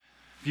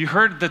You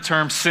heard the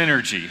term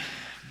synergy.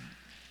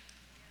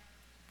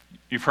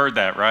 You've heard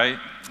that, right?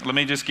 Let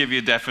me just give you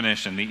a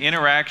definition. The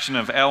interaction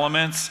of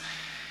elements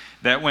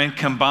that when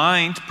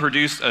combined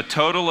produce a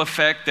total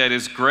effect that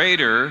is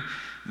greater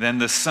than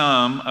the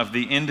sum of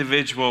the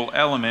individual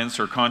elements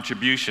or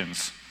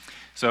contributions.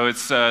 So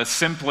it's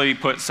simply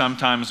put,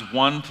 sometimes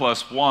 1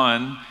 +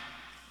 1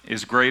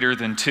 is greater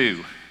than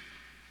 2.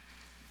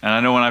 And I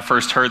know when I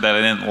first heard that,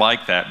 I didn't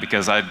like that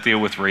because I deal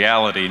with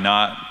reality,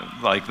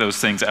 not like those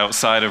things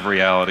outside of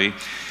reality.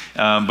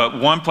 But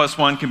 1 +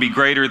 1 can be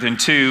greater than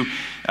 2.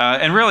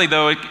 And really,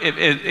 though,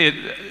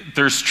 it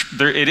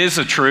is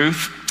a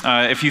truth.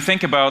 If you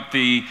think about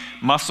the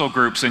muscle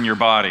groups in your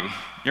body,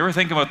 you ever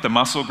think about the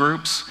muscle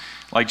groups?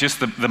 Like just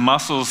the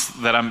muscles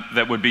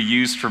that would be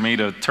used for me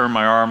to turn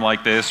my arm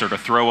like this or to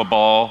throw a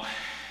ball.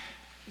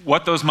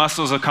 What those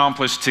muscles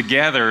accomplish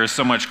together is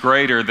so much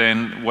greater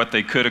than what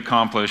they could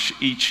accomplish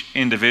each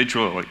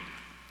individually.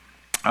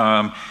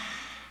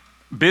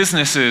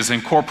 Businesses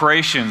and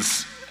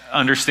corporations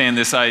understand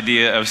this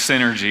idea of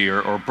synergy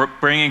or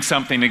bringing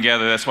something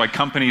together. That's why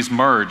companies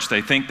merge.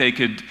 They think they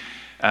could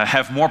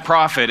have more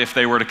profit if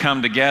they were to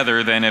come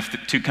together than if the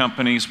two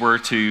companies were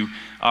to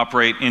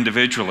operate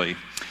individually.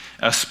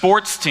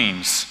 Sports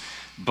teams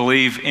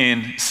believe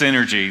in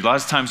synergy. A lot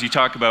of times you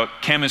talk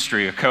about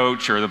chemistry. A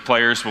coach or the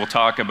players will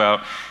talk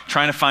about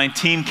trying to find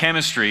team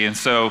chemistry. And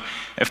so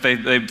if they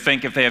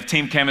think if they have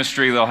team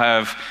chemistry, they'll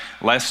have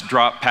less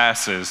drop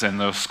passes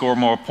and they'll score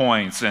more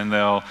points and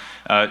they'll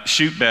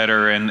shoot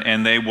better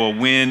and they will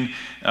win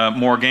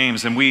more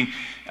games. And we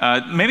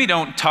maybe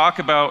don't talk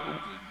about,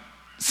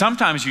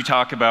 sometimes you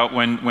talk about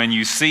when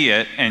you see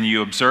it and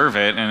you observe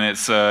it and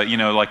it's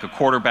like a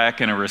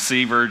quarterback and a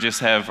receiver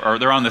or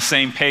they're on the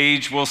same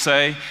page, we'll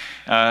say.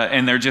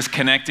 And they're just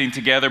connecting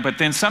together. But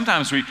then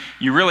sometimes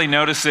you really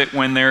notice it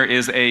when there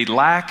is a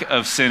lack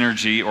of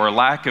synergy or a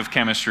lack of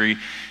chemistry.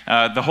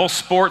 The whole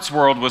sports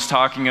world was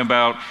talking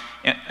about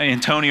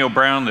Antonio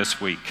Brown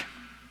this week.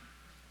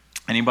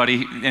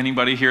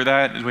 Anybody hear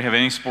that? Do we have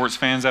any sports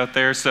fans out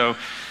there? So,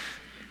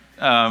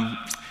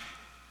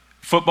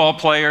 football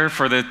player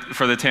for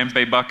the Tampa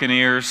Bay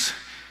Buccaneers.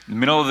 In the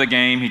middle of the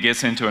game, he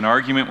gets into an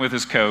argument with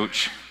his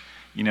coach.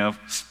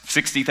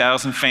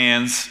 60,000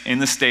 fans in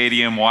the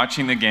stadium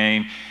watching the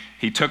game.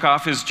 He took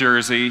off his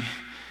jersey,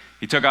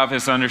 he took off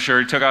his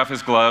undershirt, he took off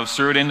his gloves,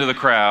 threw it into the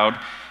crowd,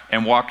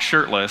 and walked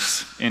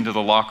shirtless into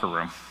the locker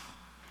room.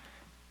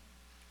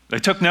 They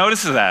took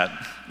notice of that.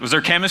 Was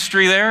there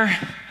chemistry there?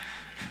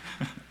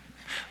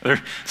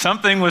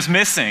 Something was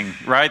missing,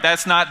 right?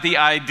 That's not the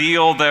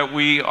ideal that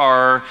we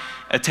are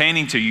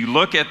attaining to. You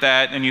look at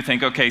that and you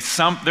think, okay,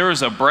 there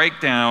is a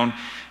breakdown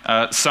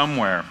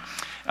somewhere.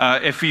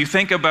 If you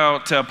think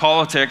about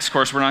politics, of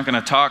course, we're not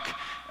going to talk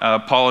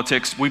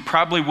politics. We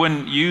probably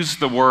wouldn't use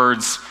the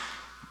words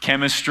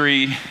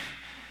chemistry,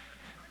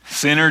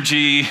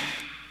 synergy.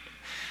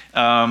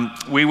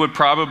 We would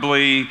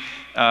probably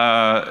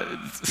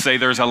say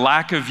there's a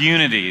lack of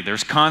unity.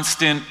 There's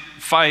constant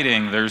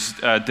fighting. There's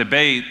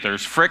debate.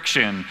 There's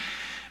friction.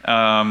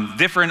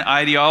 Different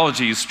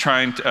ideologies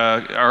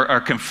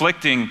are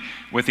conflicting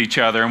with each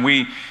other. And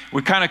we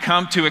kind of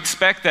come to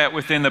expect that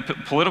within the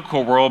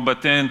political world,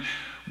 but then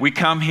we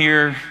come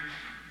here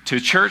to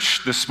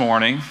church this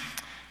morning,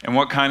 and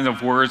what kind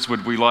of words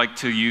would we like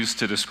to use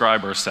to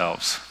describe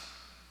ourselves?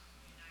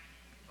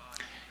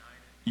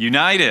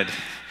 United.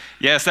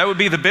 Yes, that would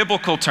be the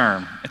biblical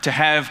term, to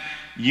have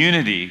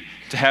unity,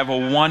 to have a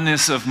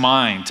oneness of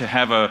mind, to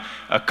have a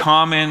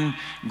common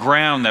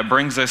ground that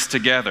brings us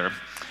together.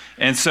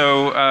 And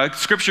so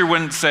Scripture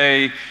wouldn't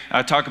say,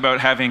 talk about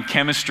having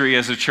chemistry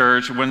as a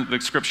church. The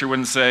Scripture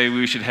wouldn't say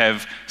we should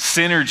have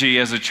synergy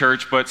as a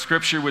church, but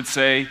Scripture would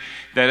say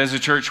that as a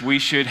church we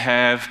should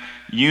have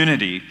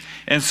unity.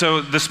 And so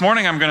this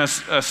morning I'm going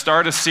to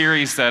start a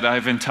series that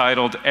I've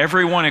entitled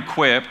Everyone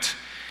Equipped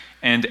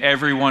and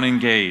Everyone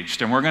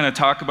Engaged. And we're going to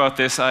talk about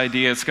this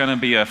idea. It's going to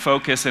be a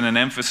focus and an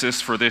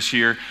emphasis for this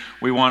year.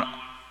 We want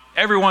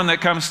everyone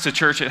that comes to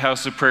church at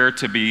House of Prayer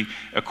to be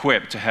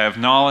equipped, to have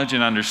knowledge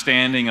and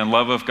understanding and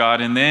love of God,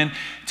 and then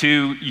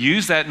to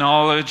use that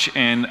knowledge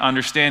and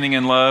understanding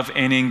and love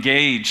and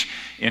engage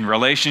in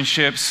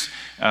relationships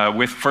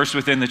first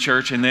within the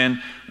church and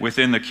then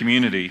within the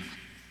community.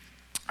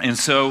 And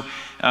so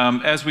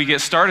as we get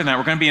started in that,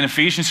 we're going to be in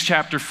Ephesians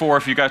chapter 4.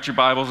 If you got your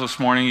Bibles this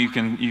morning,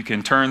 you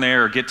can turn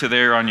there or get to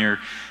there on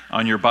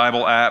your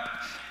Bible app.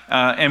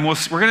 And we're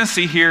going to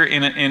see here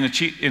in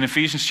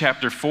Ephesians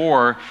chapter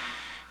 4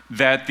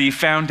 that the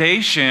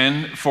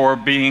foundation for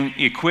being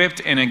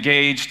equipped and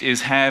engaged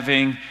is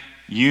having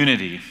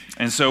unity.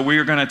 And so we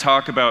are going to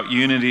talk about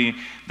unity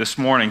this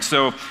morning.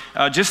 So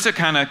just to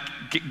kind of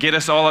get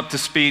us all up to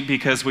speed,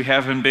 because we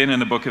haven't been in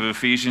the book of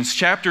Ephesians,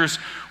 chapters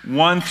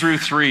 1 through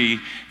 3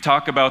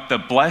 talk about the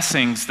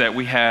blessings that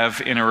we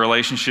have in a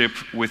relationship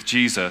with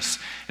Jesus.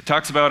 It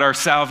talks about our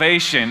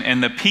salvation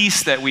and the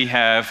peace that we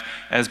have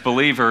as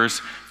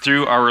believers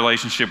through our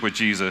relationship with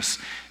Jesus.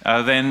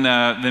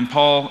 Then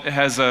Paul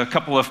has a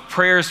couple of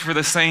prayers for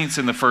the saints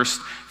in the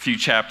first few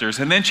chapters.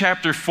 And then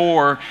chapter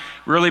 4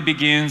 really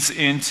begins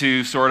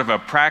into sort of a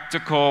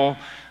practical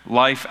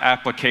life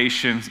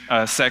application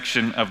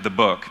section of the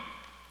book.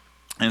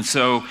 And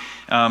so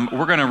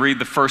we're going to read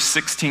the first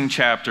 16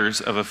 chapters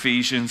of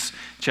Ephesians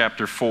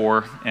chapter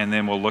 4, and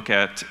then we'll look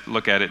at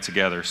it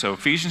together. So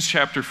Ephesians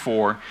chapter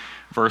 4,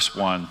 verse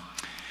 1.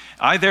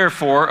 I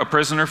therefore, a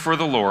prisoner for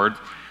the Lord,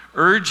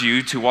 urge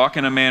you to walk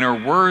in a manner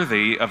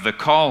worthy of the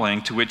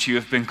calling to which you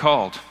have been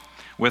called,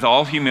 with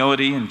all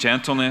humility and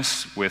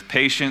gentleness, with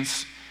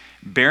patience,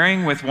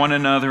 bearing with one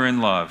another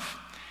in love,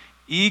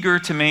 eager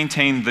to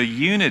maintain the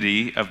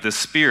unity of the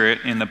Spirit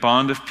in the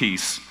bond of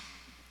peace.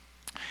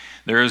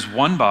 There is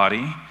one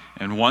body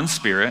and one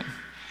Spirit,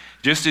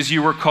 just as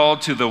you were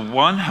called to the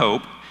one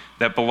hope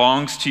that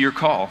belongs to your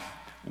call.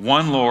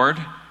 One Lord,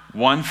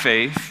 one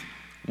faith,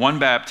 one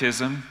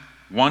baptism,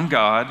 one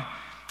God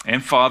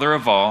and Father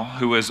of all,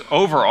 who is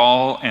over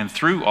all and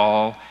through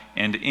all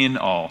and in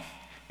all.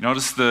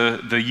 Notice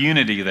the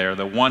unity there,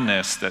 the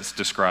oneness that's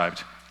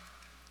described.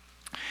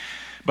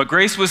 But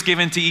grace was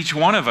given to each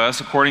one of us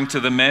according to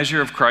the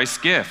measure of Christ's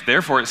gift.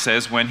 Therefore it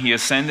says, when he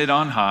ascended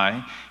on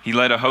high, he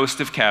led a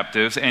host of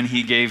captives, and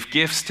he gave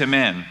gifts to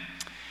men.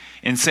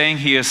 In saying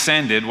he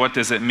ascended, what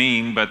does it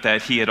mean but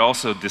that he had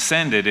also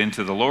descended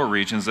into the lower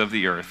regions of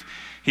the earth?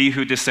 He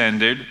who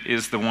descended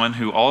is the one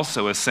who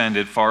also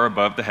ascended far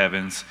above the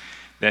heavens,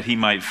 that he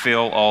might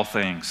fill all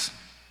things.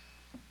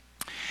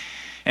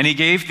 And he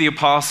gave the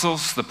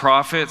apostles, the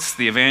prophets,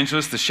 the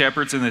evangelists, the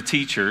shepherds, and the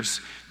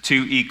teachers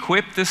to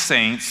equip the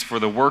saints for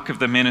the work of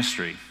the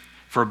ministry,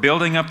 for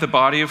building up the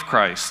body of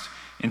Christ,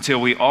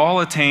 until we all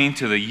attain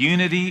to the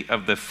unity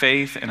of the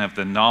faith and of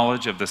the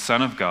knowledge of the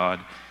Son of God,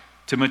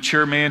 to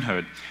mature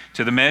manhood,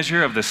 to the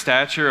measure of the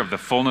stature of the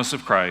fullness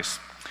of Christ,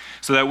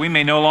 so that we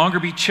may no longer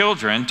be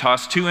children,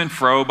 tossed to and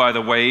fro by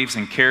the waves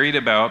and carried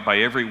about by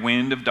every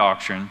wind of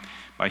doctrine,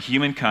 by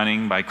human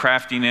cunning, by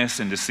craftiness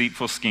and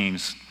deceitful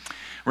schemes.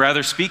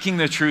 Rather, speaking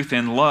the truth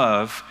in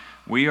love,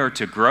 we are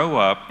to grow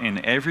up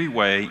in every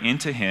way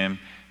into him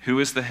who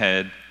is the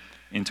head,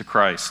 into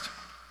Christ,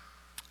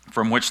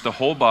 from which the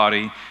whole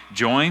body,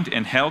 joined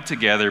and held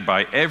together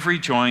by every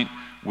joint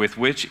with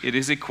which it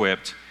is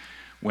equipped,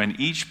 when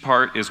each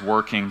part is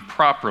working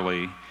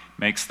properly,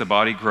 makes the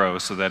body grow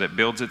so that it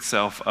builds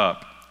itself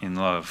up in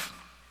love.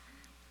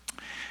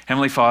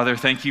 Heavenly Father,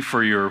 thank you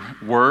for your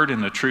word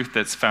and the truth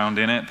that's found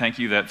in it. Thank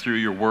you that through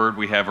your word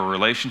we have a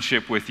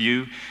relationship with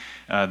you,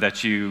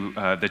 that you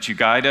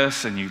guide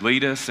us and you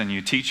lead us and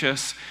you teach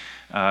us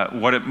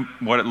what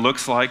it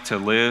looks like to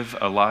live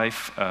a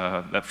life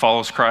that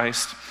follows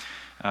Christ.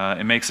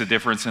 It makes a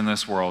difference in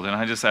this world. And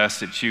I just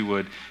ask that you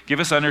would give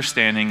us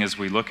understanding as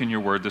we look in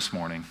your word this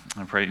morning.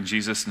 I pray in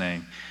Jesus'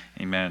 name,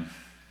 amen.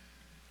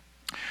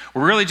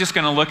 We're really just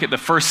going to look at the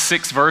first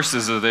 6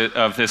 verses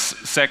of this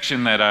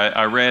section that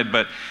I read,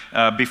 but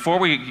before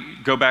we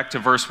go back to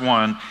verse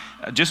 1,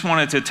 I just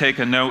wanted to take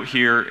a note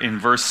here in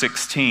verse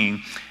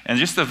 16, and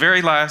just the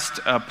very last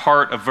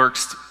part of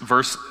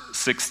verse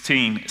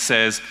 16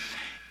 says,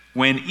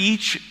 when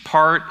each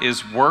part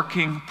is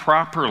working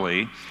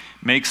properly,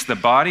 makes the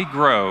body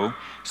grow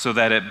so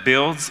that it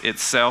builds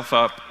itself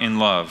up in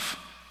love.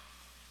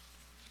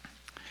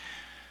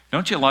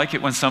 Don't you like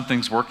it when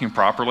something's working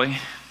properly?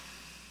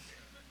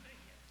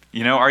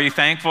 You know, are you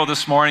thankful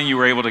this morning you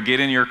were able to get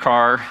in your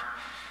car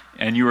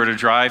and you were to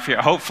drive here?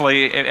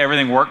 Hopefully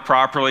everything worked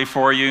properly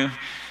for you.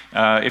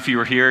 If you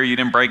were here, you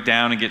didn't break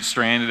down and get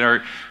stranded.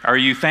 Or are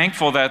you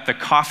thankful that the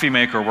coffee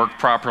maker worked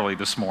properly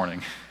this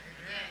morning?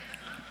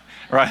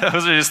 Right?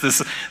 Those are just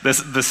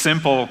the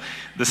simple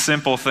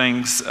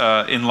things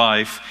in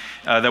life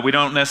that we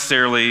don't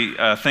necessarily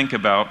think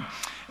about.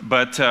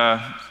 But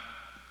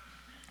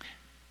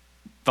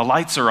the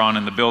lights are on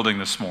in the building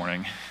this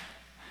morning.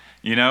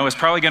 You know, it's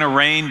probably going to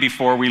rain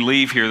before we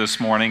leave here this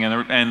morning,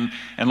 and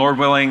Lord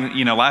willing,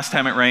 you know, last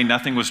time it rained,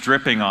 nothing was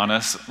dripping on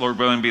us. Lord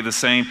willing, be the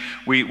same.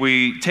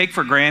 We take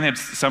for granted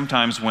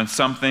sometimes when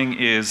something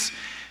is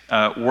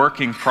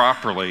working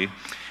properly,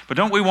 but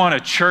don't we want a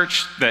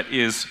church that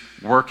is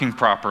working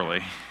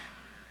properly,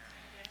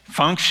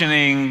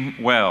 functioning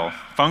well,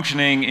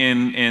 functioning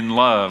in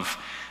love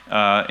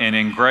and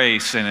in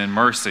grace and in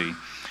mercy?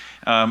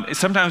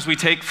 Sometimes we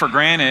take for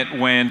granted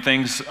when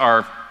things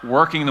are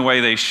working the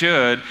way they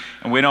should,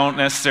 and we don't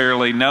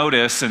necessarily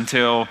notice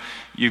until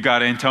you've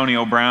got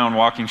Antonio Brown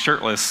walking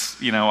shirtless,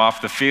 you know,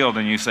 off the field,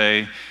 and you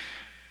say,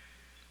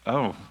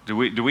 "Oh, do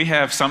we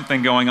have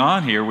something going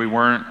on here we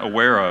weren't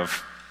aware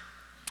of?"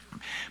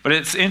 But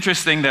it's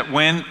interesting that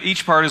when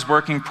each part is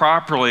working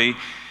properly,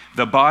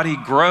 the body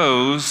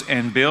grows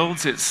and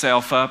builds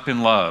itself up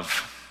in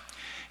love.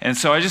 And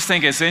so I just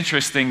think it's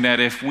interesting that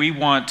if we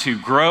want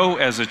to grow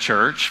as a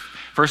church,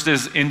 first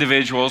as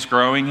individuals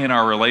growing in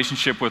our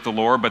relationship with the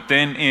Lord, but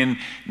then in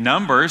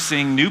numbers,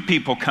 seeing new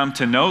people come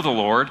to know the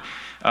Lord,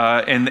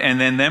 and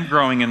then them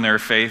growing in their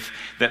faith,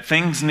 that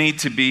things need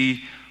to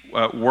be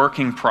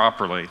working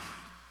properly.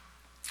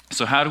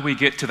 So how do we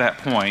get to that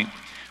point?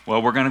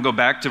 Well, we're going to go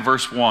back to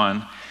verse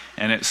 1,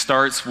 and it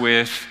starts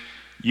with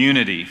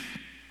unity.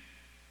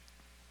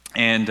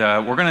 And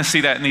we're going to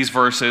see that in these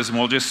verses, and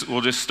we'll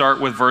just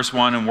start with verse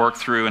 1 and work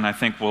through, and I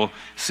think we'll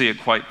see it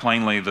quite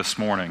plainly this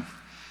morning.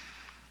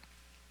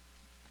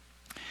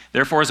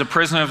 Therefore, as a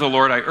prisoner of the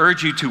Lord, I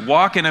urge you to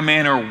walk in a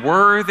manner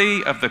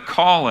worthy of the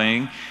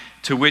calling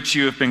to which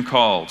you have been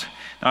called.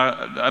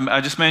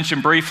 I just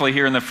mentioned briefly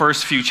here in the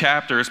first few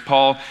chapters,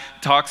 Paul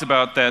talks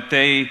about that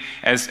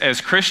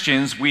as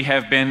Christians, we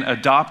have been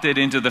adopted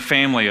into the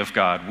family of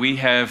God. We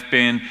have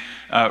been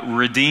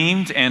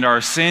redeemed, and our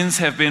sins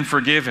have been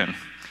forgiven.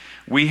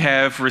 We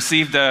have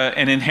received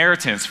an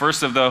inheritance,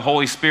 first of the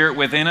Holy Spirit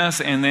within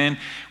us, and then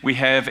we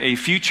have a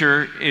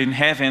future in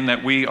heaven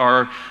that we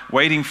are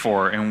waiting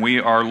for and we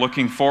are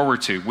looking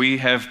forward to. We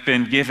have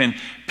been given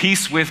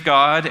peace with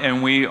God,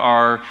 and we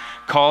are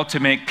called to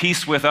make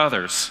peace with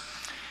others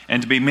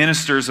and to be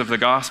ministers of the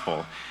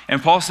gospel.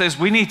 And Paul says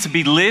we need to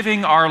be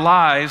living our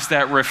lives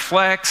that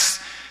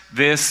reflects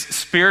this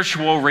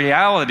spiritual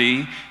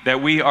reality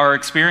that we are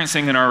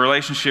experiencing in our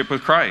relationship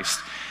with Christ.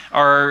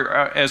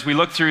 As we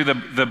look through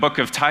the book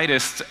of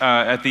Titus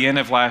at the end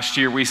of last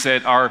year, we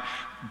said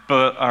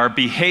our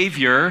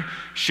behavior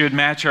should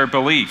match our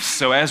beliefs.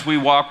 So as we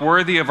walk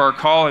worthy of our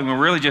calling, we're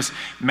really just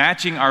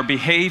matching our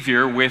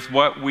behavior with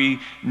what we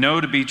know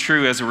to be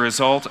true as a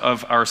result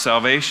of our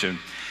salvation.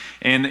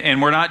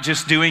 And we're not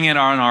just doing it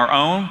on our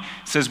own.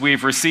 It says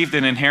we've received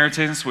an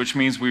inheritance, which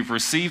means we've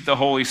received the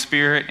Holy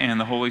Spirit, and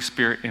the Holy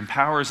Spirit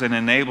empowers and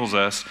enables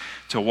us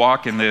to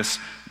walk in this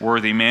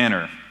worthy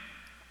manner.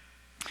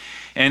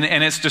 And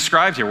it's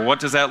described here. Well, what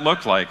does that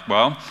look like?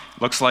 Well,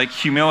 it looks like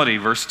humility,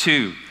 verse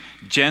 2,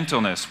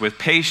 gentleness with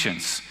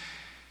patience,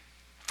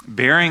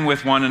 bearing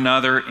with one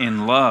another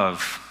in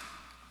love.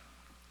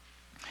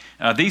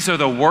 These are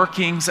the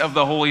workings of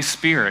the Holy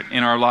Spirit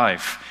in our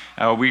life.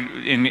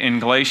 In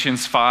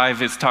Galatians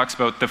 5, it talks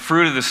about the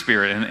fruit of the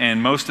Spirit,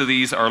 and most of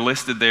these are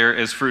listed there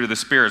as fruit of the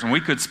Spirit. And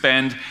we could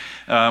spend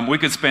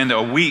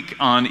a week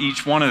on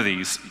each one of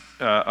these.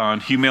 On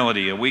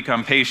humility, a week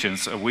on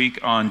patience, a week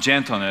on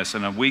gentleness,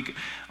 and a week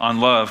on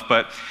love.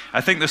 But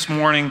I think this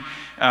morning,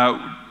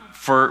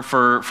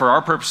 for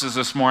our purposes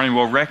this morning,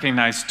 we'll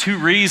recognize two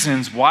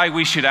reasons why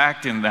we should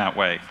act in that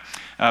way.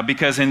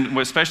 Because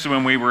especially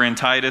when we were in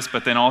Titus,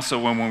 but then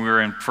also when we were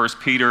in 1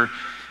 Peter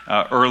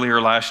earlier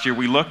last year,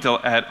 we looked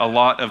at a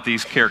lot of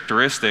these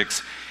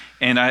characteristics.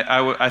 And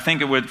I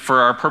think it would,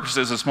 for our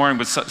purposes this morning,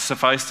 would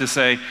suffice to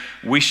say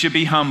we should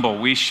be humble,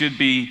 we should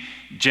be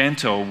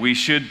gentle, we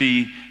should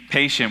be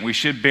patient, we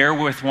should bear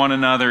with one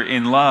another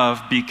in love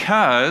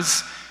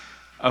because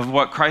of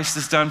what Christ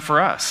has done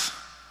for us.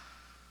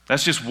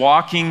 That's just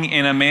walking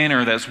in a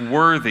manner that's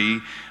worthy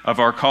of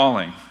our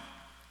calling.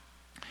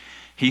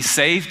 He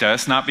saved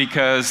us not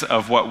because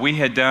of what we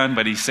had done,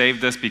 but he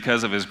saved us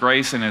because of his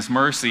grace and his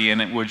mercy,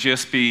 and it would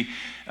just be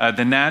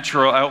the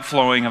natural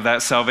outflowing of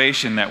that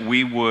salvation that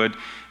we would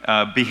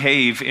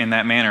behave in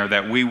that manner,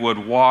 that we would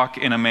walk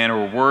in a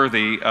manner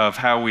worthy of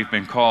how we've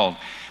been called.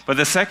 But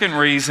the second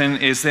reason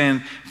is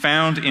then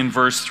found in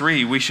verse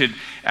 3. We should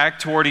act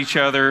toward each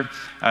other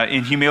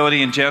in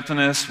humility and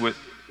gentleness,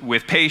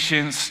 with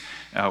patience,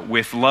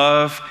 with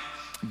love,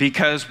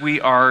 because we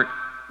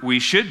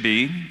should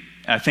be,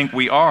 I think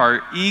we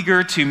are,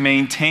 eager to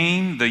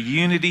maintain the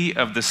unity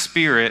of the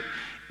Spirit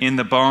in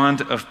the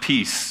bond of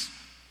peace.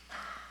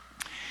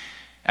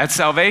 At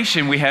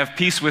salvation, we have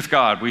peace with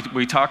God.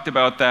 We talked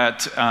about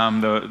that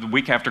the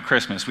week after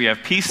Christmas. We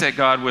have peace at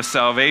God with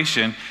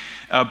salvation.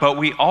 But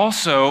we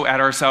also, at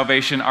our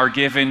salvation, are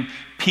given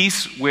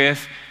peace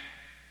with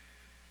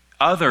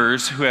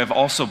others who have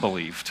also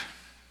believed.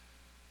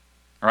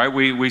 All right,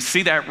 we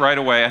see that right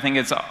away. I think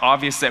it's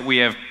obvious that we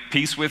have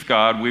peace with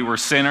God. We were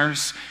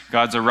sinners.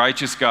 God's a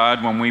righteous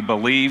God. When we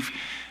believe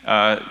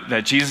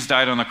that Jesus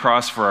died on the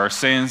cross for our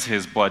sins,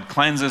 his blood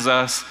cleanses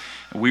us.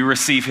 We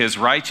receive his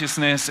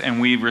righteousness,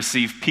 and we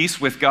receive peace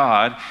with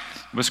God.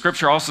 But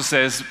Scripture also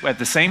says, at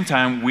the same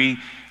time, we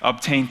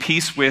obtain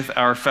peace with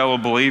our fellow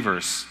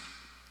believers.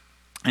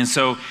 And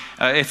so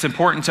it's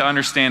important to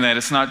understand that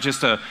it's not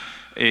just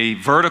a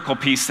vertical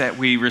peace that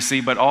we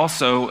receive, but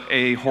also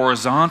a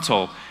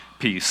horizontal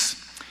peace.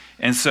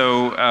 And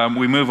so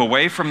we move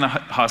away from the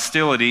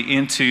hostility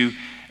into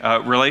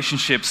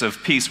relationships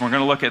of peace. We're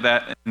going to look at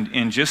that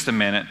in just a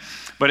minute.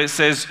 But it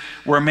says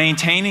we're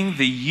maintaining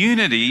the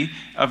unity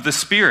of the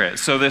Spirit.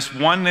 So this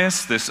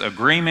oneness, this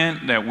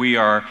agreement that we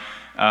are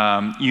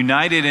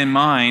united in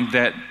mind,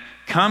 that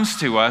comes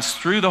to us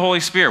through the Holy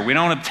Spirit. We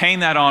don't obtain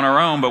that on our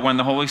own, but when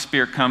the Holy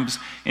Spirit comes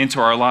into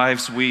our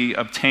lives, we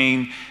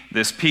obtain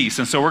this peace.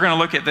 And so we're going to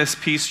look at this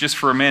peace just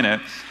for a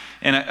minute.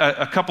 And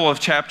a couple of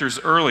chapters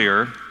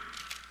earlier,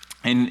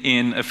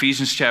 in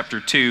Ephesians chapter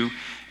 2,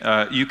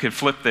 you could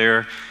flip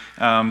there,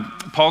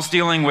 Paul's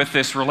dealing with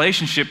this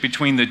relationship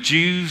between the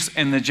Jews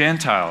and the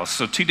Gentiles.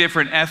 So two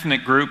different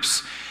ethnic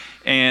groups.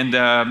 And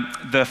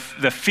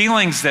the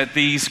feelings that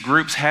these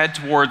groups had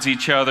towards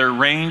each other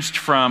ranged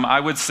from, I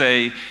would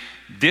say,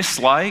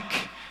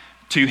 dislike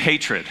to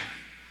hatred.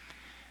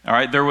 All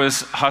right, there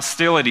was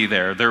hostility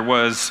there.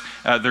 There's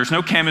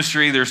no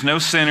chemistry, there's no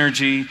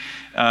synergy.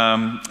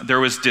 There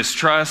was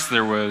distrust,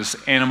 there was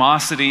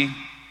animosity.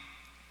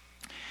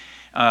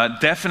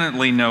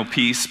 definitely no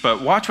peace.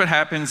 But watch what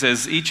happens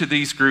as each of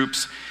these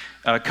groups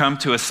come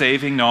to a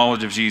saving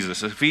knowledge of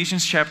Jesus.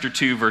 Ephesians chapter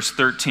 2, verse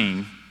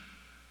 13.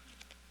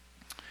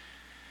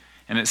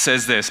 And it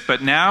says this,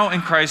 "But now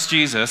in Christ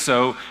Jesus,"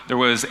 so there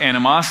was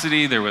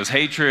animosity, there was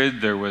hatred,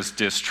 there was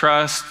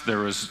distrust, there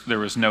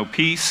was no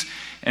peace.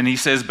 And he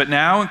says, "But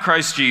now in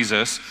Christ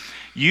Jesus,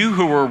 you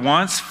who were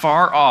once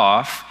far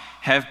off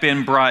have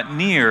been brought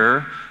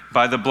near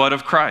by the blood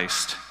of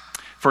Christ.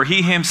 For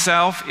he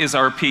himself is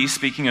our peace,"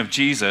 speaking of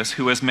Jesus,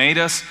 "who has made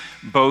us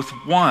both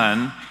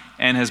one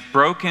and has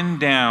broken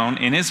down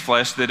in his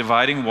flesh the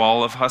dividing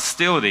wall of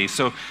hostility."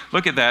 So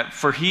look at that.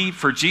 For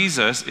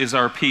Jesus is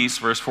our peace,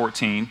 verse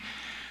 14,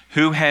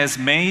 "who has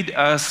made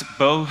us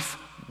both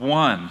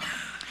one."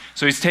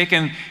 So he's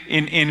taken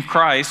in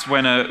Christ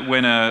when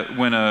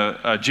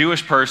a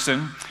Jewish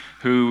person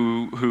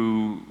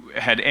who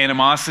had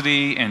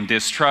animosity and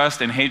distrust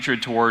and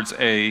hatred towards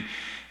a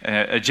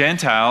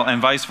Gentile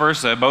and vice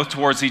versa, both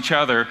towards each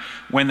other,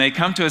 when they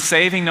come to a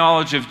saving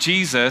knowledge of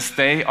Jesus,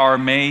 they are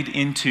made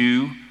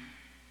into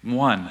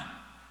one.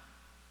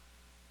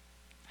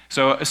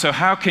 So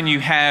how can you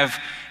have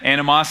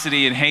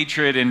animosity and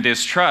hatred and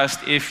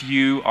distrust if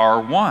you are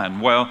one?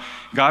 Well,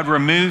 God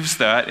removes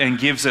that and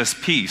gives us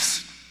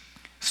peace.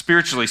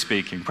 Spiritually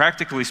speaking,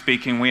 practically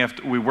speaking,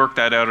 we work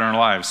that out in our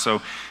lives.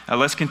 So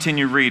let's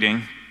continue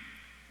reading.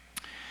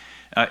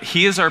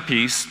 He is our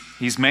peace.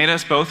 He's made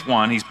us both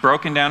one. He's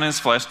broken down in his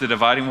flesh the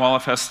dividing wall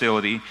of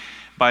hostility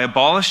by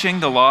abolishing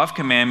the law of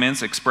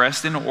commandments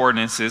expressed in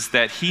ordinances,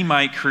 that he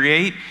might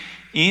create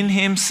in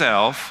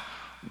himself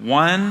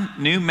one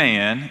new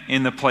man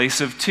in the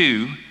place of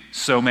two,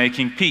 so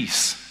making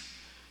peace.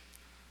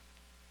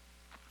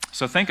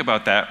 So think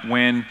about that.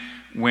 When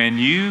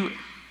you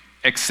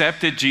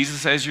accepted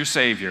Jesus as your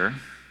Savior,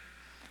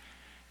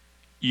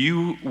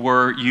 you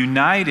were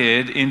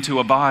united into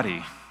a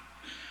body.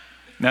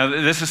 Now,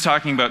 this is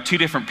talking about two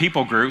different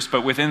people groups,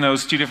 but within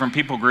those two different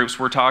people groups,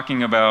 we're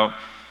talking about,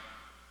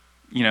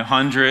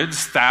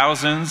 hundreds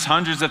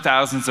of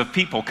thousands of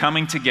people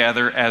coming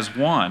together as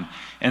one.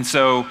 And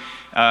so,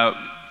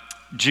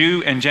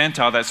 Jew and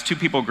Gentile, that's two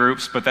people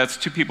groups, but that's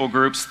two people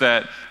groups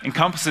that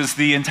encompasses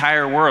the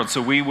entire world.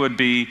 So we would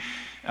be,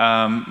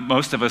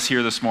 most of us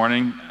here this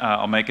morning,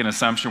 I'll make an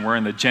assumption, we're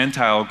in the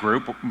Gentile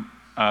group.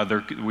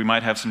 We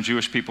might have some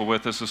Jewish people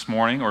with us this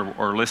morning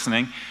or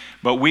listening,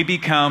 but we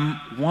become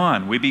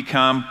one. We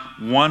become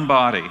one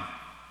body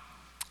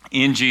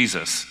in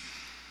Jesus.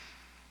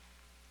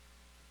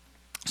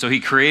 So he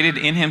created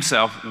in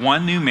himself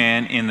one new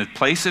man in the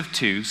place of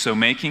two, so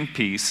making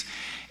peace,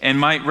 and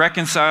might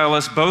reconcile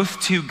us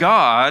both to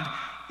God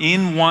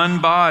in one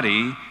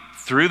body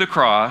through the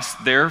cross,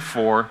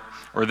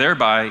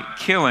 thereby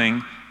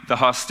killing the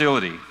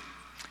hostility.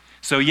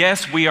 So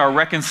yes, we are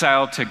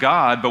reconciled to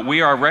God, but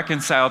we are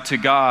reconciled to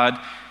God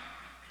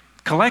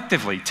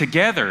collectively,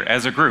 together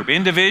as a group.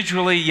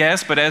 Individually,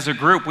 yes, but as a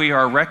group, we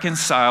are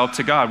reconciled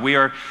to God. We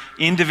are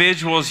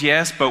individuals,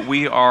 yes, but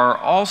we are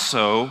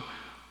also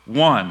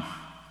one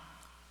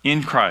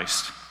in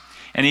Christ.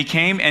 And he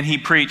came and he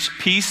preached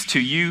peace to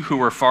you who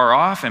were far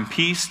off and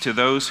peace to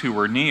those who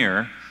were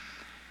near.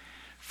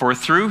 For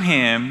through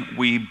him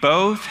we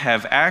both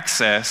have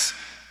access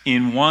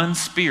in one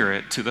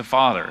Spirit to the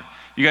Father.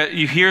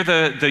 You hear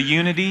the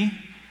unity,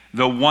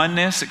 the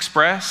oneness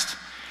expressed?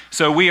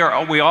 So we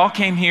all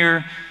came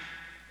here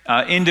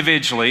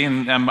individually,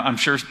 and I'm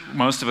sure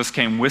most of us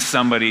came with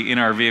somebody in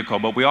our vehicle,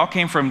 but we all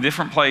came from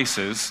different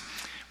places.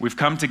 We've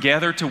come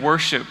together to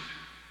worship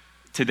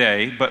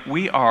today, but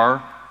we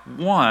are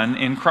one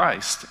in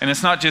Christ. And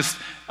it's not just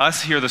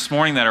us here this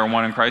morning that are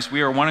one in Christ.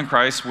 We are one in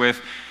Christ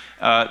with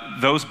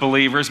those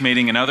believers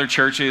meeting in other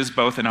churches,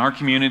 both in our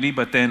community,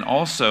 but then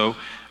also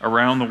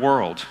around the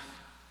world.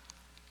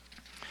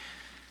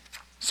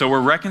 So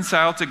we're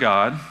reconciled to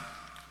God.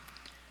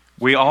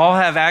 We all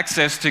have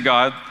access to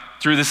God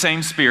through the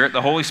same Spirit,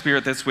 the Holy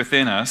Spirit that's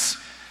within us,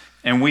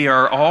 and we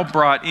are all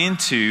brought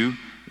into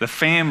the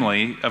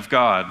family of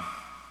God.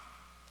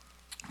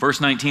 Verse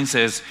 19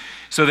 says,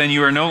 "So then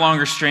you are no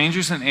longer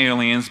strangers and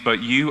aliens,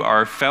 but you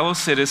are fellow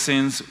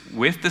citizens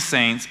with the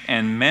saints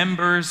and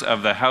members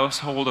of the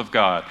household of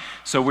God."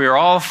 So we're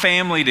all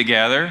family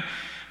together,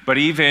 but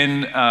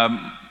even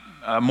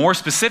more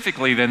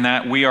specifically than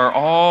that, we are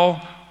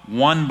all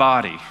one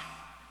body.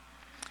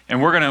 And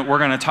we're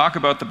gonna talk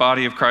about the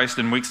body of Christ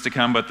in weeks to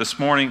come, but this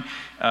morning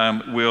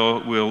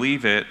we'll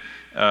leave it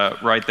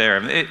right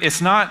there.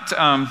 It's not.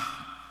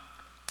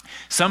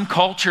 Some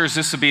cultures,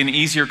 this would be an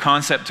easier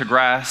concept to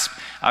grasp,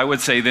 I would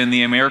say, than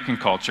the American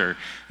culture.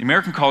 The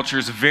American culture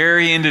is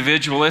very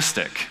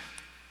individualistic.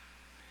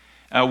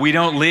 We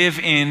don't live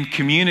in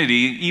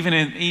community, even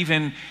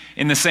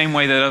in the same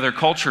way that other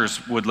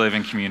cultures would live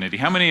in community.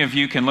 How many of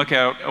you can look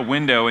out a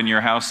window in your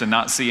house and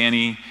not see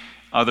any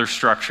other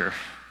structure?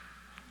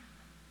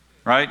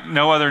 Right?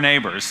 No other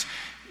neighbors.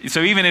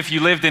 So even if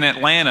you lived in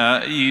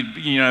Atlanta,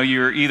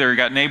 you're either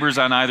got neighbors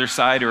on either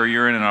side or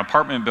you're in an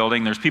apartment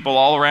building, there's people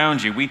all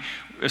around you.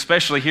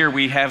 especially here,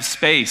 we have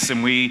space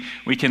and we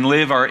can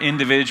live our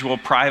individual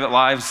private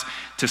lives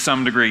to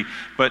some degree.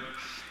 But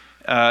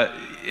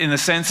in the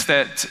sense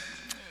that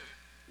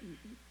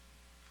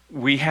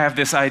we have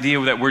this idea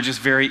that we're just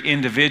very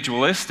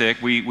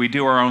individualistic, we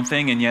do our own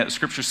thing, and yet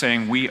Scripture's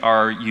saying we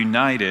are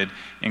united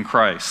in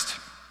Christ.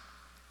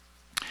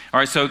 All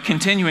right, so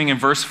continuing in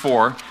verse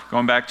 4,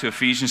 going back to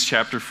Ephesians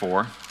chapter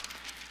 4,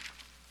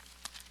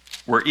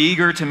 we're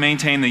eager to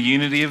maintain the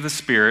unity of the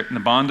Spirit and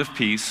the bond of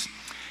peace.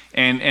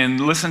 And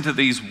listen to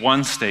these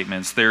one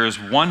statements. There is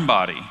one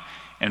body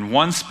and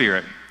one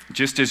Spirit,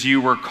 just as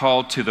you were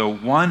called to the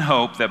one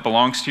hope that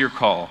belongs to your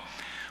call.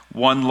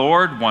 One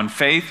Lord, one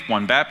faith,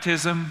 one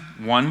baptism,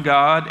 one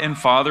God and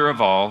Father of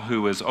all,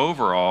 who is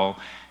over all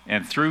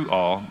and through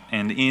all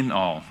and in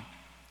all.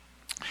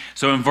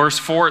 So in verse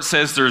 4 it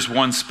says there's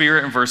one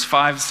Spirit. In verse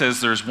 5 it says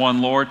there's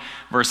one Lord.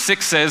 Verse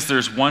 6 says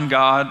there's one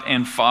God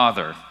and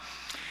Father.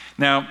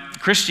 Now,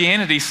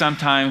 Christianity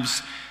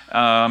sometimes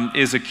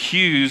is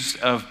accused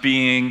of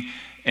being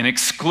an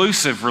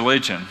exclusive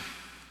religion.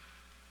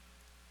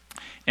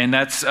 And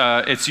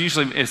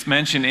it's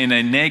mentioned in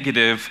a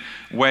negative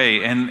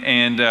way.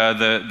 And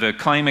the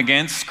claim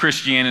against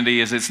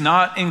Christianity is it's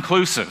not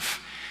inclusive.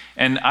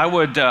 And I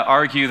would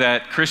argue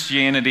that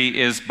Christianity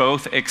is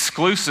both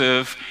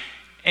exclusive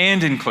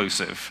and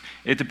inclusive.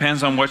 It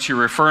depends on what you're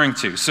referring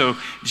to. So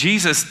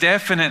Jesus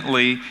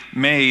definitely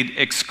made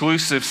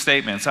exclusive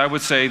statements. I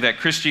would say that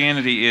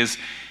Christianity is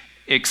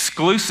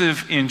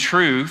exclusive in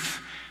truth,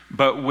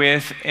 but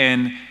with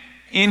an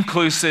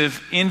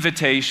inclusive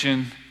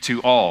invitation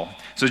to all.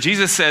 So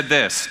Jesus said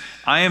this,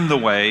 I am the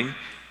way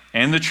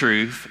and the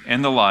truth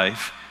and the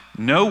life.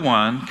 No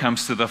one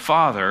comes to the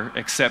Father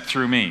except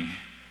through me.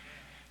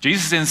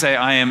 Jesus didn't say,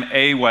 I am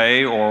a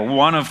way or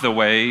one of the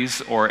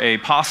ways or a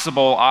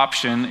possible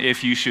option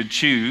if you should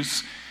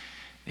choose.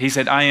 He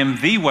said, I am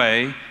the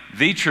way,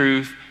 the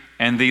truth,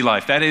 and the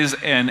life. That is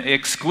an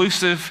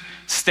exclusive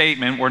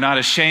statement. We're not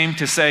ashamed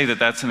to say that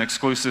that's an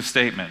exclusive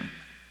statement.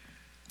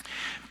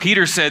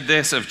 Peter said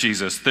this of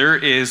Jesus, there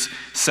is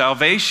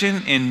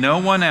salvation in no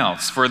one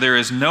else, for there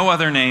is no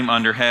other name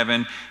under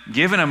heaven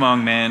given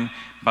among men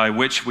by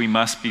which we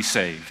must be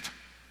saved.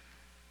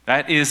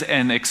 That is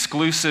an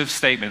exclusive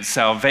statement.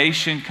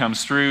 Salvation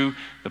comes through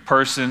the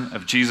person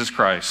of Jesus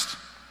Christ.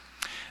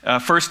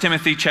 1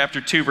 Timothy chapter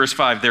 2, verse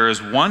 5, there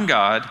is one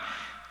God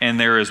and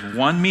there is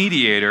one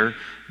mediator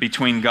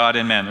between God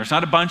and man. There's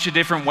not a bunch of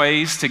different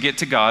ways to get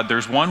to God.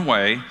 There's one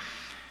way,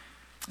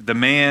 the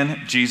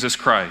man, Jesus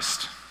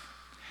Christ.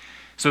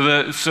 So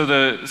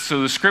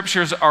the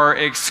scriptures are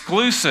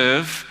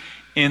exclusive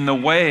in the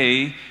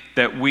way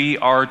that we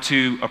are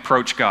to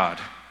approach God.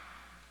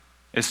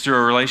 It's through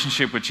a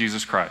relationship with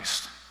Jesus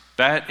Christ.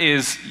 That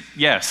is,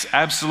 yes,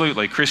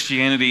 absolutely,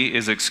 Christianity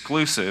is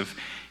exclusive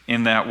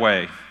in that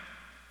way.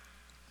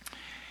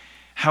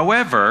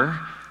 However,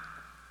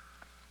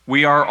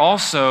 we are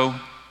also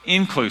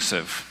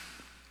inclusive.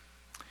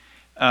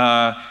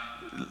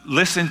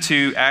 Listen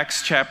to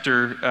Acts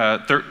chapter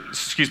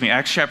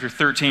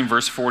 13,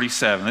 verse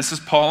 47. This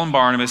is Paul and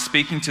Barnabas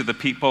speaking to the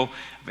people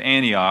of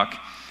Antioch.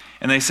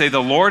 And they say,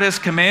 the Lord has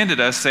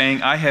commanded us,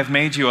 saying, I have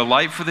made you a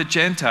light for the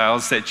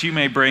Gentiles, that you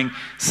may bring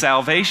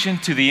salvation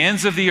to the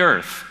ends of the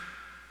earth.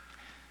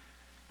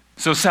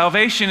 So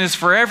salvation is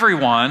for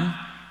everyone,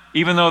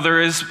 even though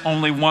there is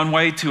only one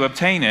way to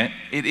obtain it.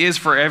 It is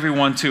for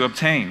everyone to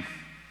obtain.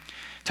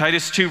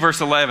 Titus 2,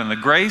 verse 11, the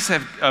grace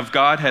of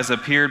God has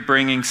appeared,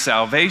 bringing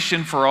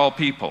salvation for all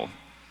people.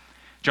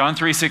 John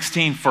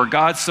 3:16, for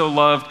God so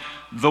loved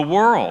the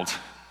world.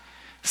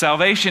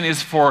 Salvation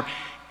is for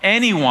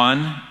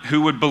anyone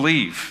who would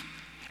believe.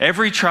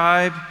 Every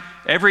tribe,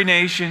 every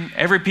nation,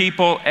 every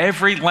people,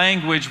 every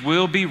language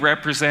will be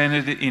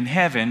represented in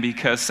heaven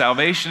because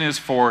salvation is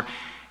for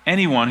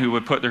anyone who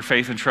would put their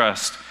faith and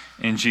trust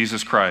in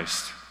Jesus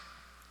Christ.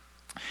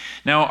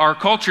 Now, our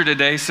culture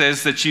today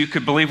says that you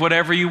could believe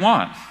whatever you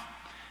want,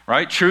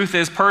 right? Truth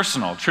is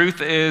personal.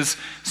 Truth is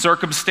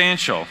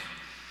circumstantial.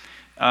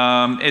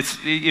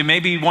 It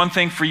may be one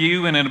thing for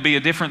you and it'll be a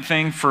different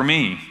thing for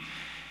me.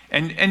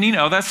 And you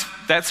know,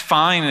 that's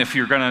fine if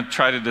you're going to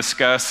try to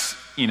discuss,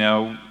 you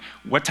know,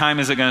 what time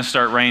is it going to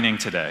start raining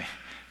today?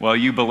 Well,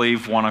 you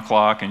believe 1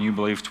 o'clock and you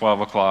believe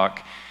 12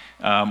 o'clock.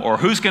 Or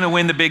who's going to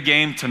win the big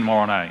game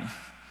tomorrow night?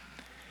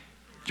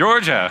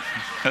 Georgia.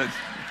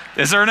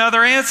 Is there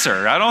another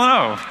answer? I don't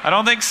know. I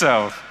don't think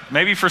so.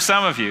 Maybe for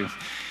some of you.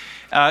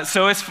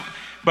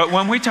 But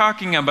when we're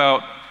talking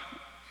about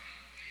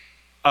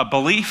a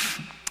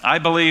belief, I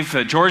believe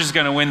that Georgia's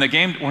going to win the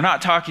game. We're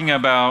not talking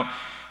about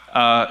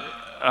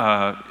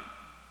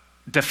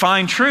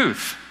define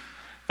truth.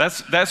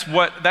 That's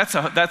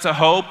a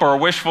hope or a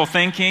wishful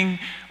thinking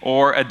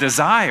or a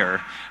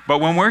desire. But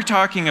when we're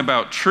talking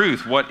about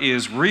truth, what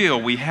is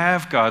real, we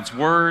have God's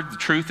word. The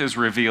truth is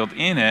revealed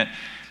in it,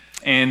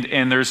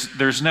 and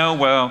there's no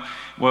well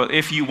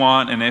if you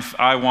want and if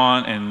I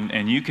want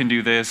and you can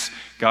do this.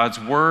 God's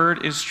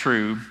word is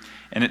true,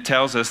 and it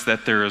tells us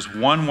that there is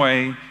one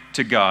way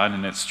to God,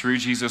 and it's through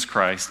Jesus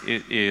Christ.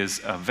 It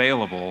is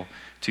available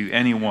to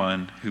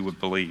anyone who would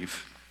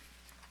believe.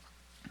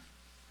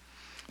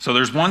 So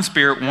there's one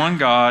Spirit, one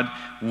God,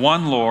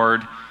 one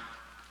Lord.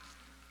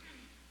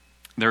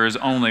 There is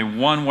only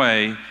one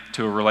way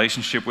to a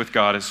relationship with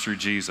God, is through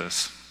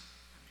Jesus.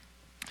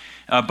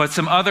 But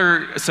some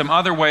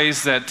other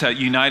ways that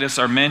unite us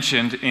are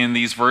mentioned in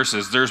these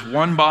verses. There's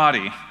one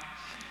body.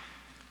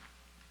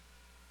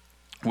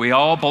 We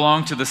all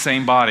belong to the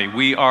same body.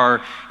 We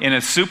are, in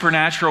a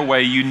supernatural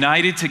way,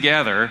 united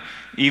together,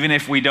 even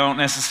if we don't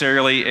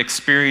necessarily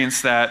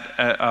experience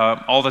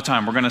that all the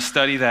time. We're going to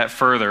study that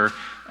further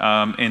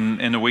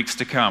in the weeks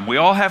to come. We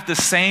all have the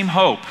same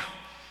hope.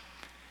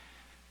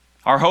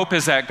 Our hope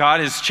is that God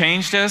has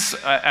changed us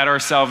at our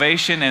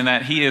salvation and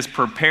that He is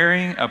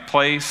preparing a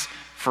place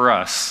for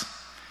us.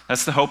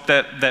 That's the hope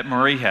that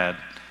Marie had.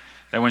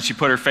 That when she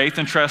put her faith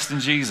and trust in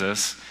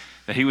Jesus,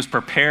 that He was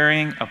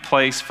preparing a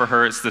place for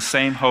her. It's the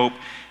same hope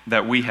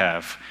that we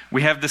have.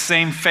 We have the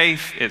same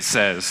faith, it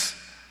says.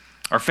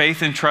 Our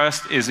faith and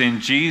trust is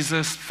in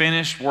Jesus'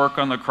 finished work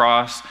on the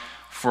cross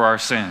for our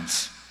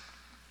sins.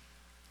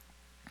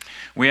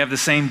 We have the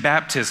same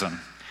baptism.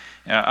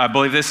 I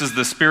believe this is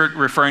the Spirit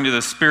referring to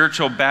the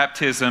spiritual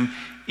baptism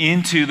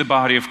into the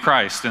body of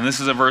Christ. And this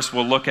is a verse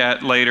we'll look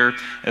at later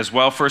as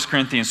well, 1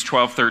 Corinthians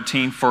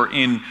 12:13. For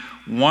in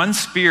one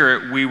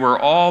Spirit we were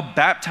all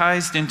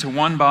baptized into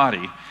one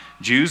body,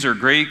 Jews or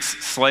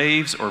Greeks,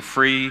 slaves or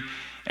free,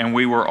 and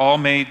we were all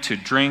made to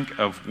drink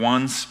of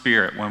one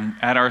Spirit. When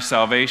at our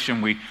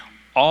salvation we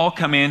all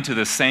come into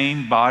the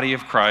same body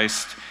of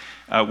Christ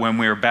when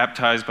we are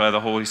baptized by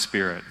the Holy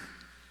Spirit.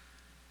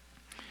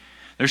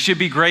 There should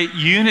be great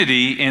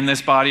unity in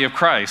this body of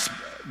Christ.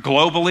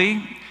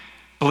 Globally,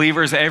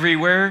 believers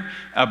everywhere,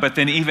 but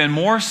then even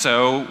more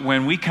so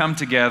when we come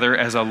together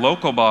as a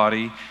local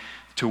body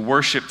to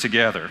worship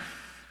together.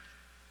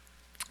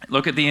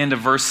 Look at the end of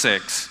verse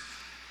 6.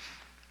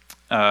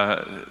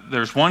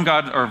 There's one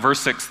God, or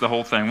verse 6, the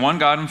whole thing. One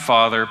God and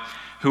Father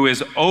who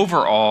is over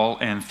all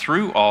and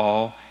through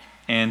all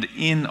and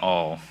in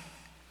all.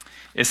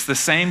 It's the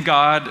same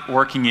God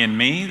working in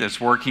me,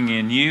 that's working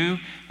in you,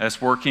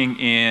 that's working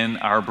in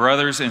our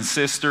brothers and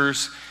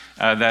sisters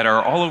that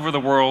are all over the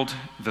world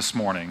this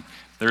morning.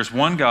 There's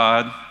one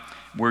God.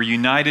 We're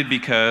united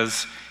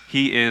because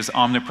He is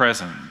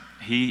omnipresent.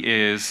 He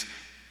is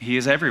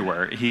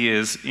everywhere. He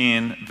is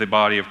in the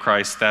body of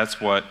Christ. That's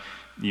what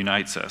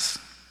unites us.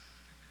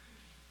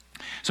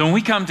 So when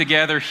we come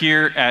together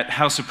here at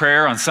House of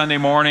Prayer on Sunday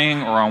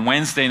morning or on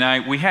Wednesday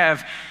night, we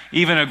have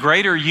even a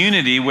greater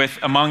unity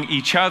among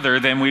each other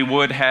than we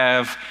would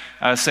have,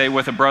 say,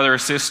 with a brother or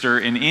sister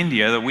in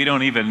India that we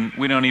don't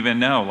even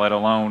know, let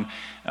alone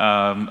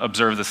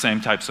observe the same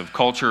types of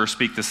culture or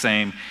speak the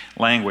same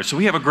language. So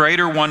we have a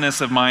greater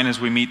oneness of mind as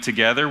we meet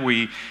together.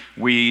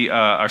 We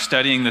are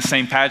studying the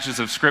same passages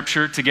of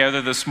Scripture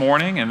together this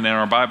morning, and in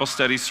our Bible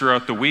studies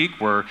throughout the week,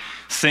 we're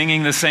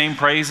singing the same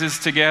praises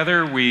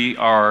together. We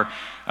are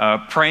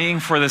praying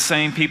for the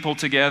same people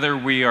together.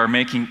 We are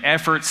making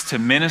efforts to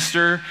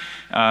minister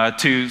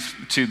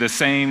to the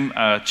same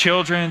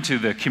children, to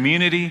the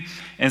community.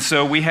 And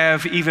so we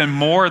have even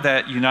more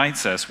that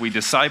unites us. We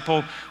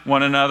disciple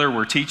one another.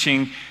 We're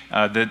teaching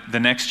the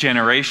next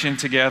generation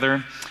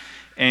together.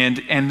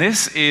 And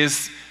this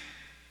is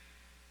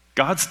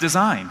God's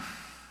design.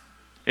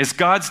 It's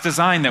God's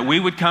design that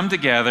we would come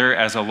together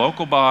as a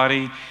local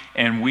body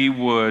and we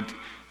would,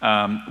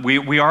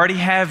 we already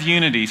have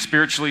unity,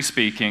 spiritually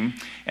speaking,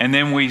 and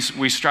then we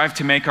strive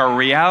to make our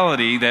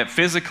reality that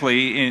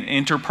physically,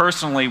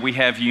 interpersonally, we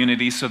have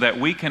unity so that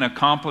we can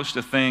accomplish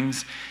the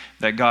things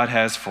that God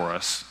has for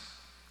us.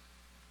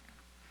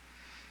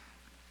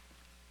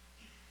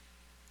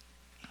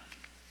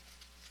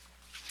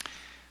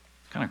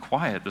 Kind of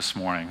quiet this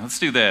morning. Let's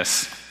do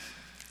this.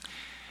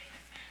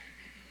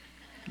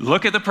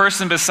 Look at the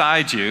person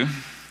beside you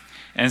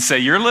and say,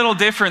 "You're a little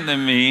different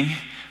than me,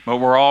 but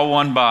we're all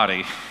one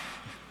body."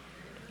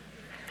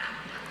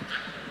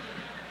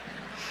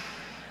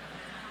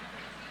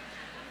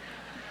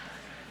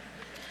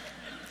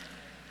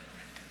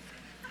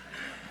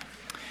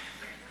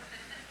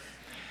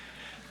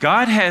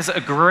 God has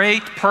a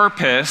great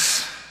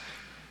purpose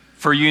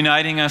for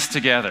uniting us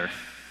together.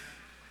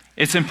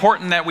 It's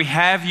important that we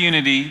have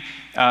unity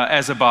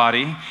as a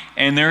body,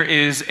 and there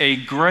is a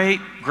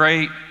great,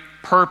 great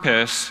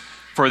purpose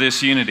for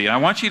this unity. I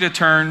want you to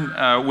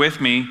turn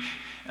with me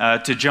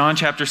to John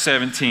chapter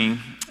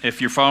 17,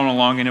 if you're following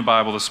along in your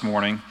Bible this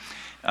morning.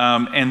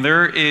 And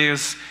there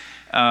is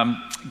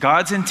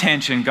God's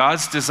intention,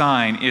 God's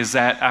design is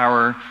that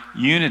our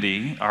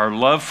unity, our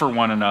love for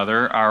one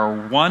another, our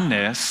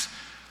oneness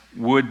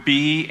would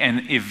be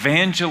an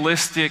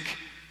evangelistic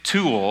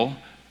tool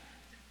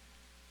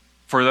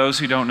for those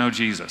who don't know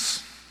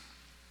Jesus.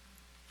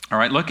 All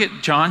right, look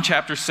at John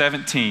chapter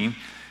 17,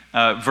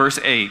 verse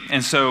 8.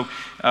 And so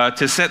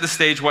to set the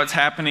stage, what's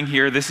happening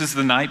here, this is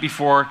the night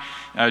before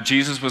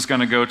Jesus was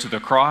going to go to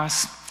the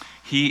cross.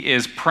 He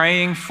is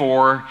praying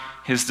for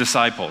his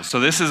disciples.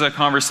 So this is a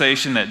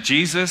conversation that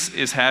Jesus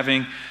is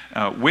having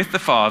with the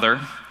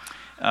Father.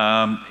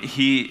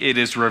 It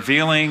is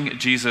revealing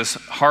Jesus'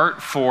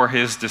 heart for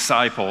his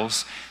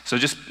disciples. So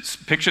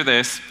just picture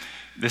this.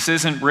 this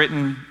isn't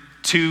written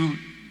to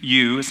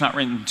you, it's not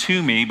written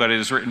to me, but it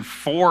is written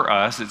for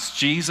us. It's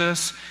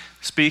Jesus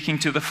speaking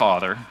to the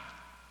Father.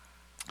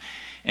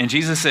 And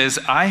Jesus says,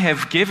 I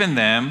have given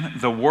them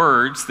the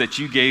words that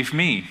you gave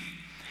me,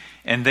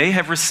 and they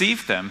have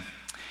received them,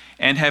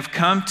 and have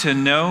come to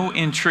know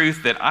in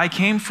truth that I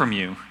came from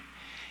you,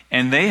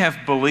 and they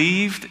have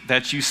believed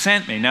that you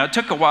sent me. Now, it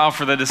took a while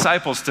for the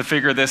disciples to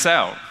figure this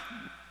out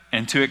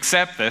and to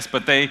accept this,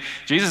 but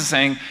Jesus is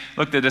saying,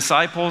 look, the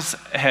disciples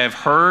have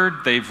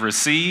heard, they've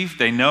received,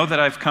 they know that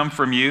I've come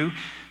from you.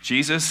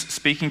 Jesus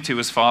speaking to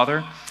his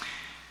Father.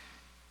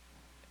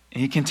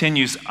 He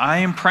continues, I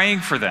am praying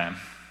for them.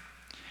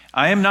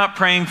 I am not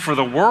praying for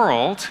the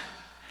world,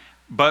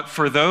 but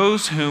for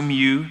those whom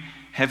you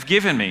have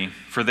given me,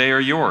 for they are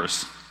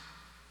yours.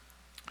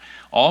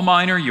 All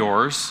mine are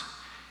yours,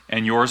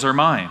 and yours are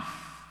mine,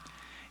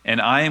 and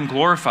I am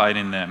glorified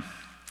in them.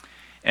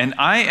 And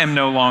I am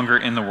no longer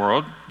in the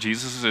world.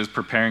 Jesus is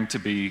preparing to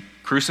be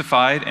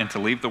crucified and to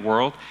leave the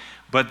world,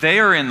 but they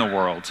are in the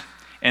world,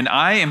 and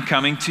I am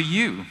coming to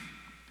you.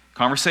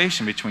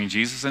 Conversation between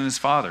Jesus and his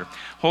Father.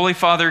 Holy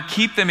Father,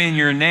 keep them in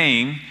your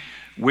name,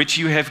 which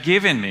you have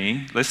given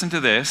me, listen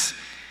to this,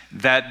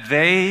 that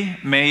they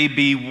may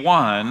be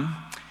one,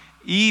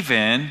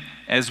 even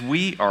as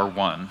we are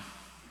one.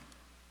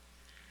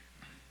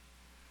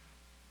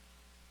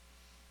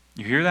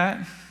 You hear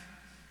that?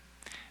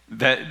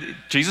 That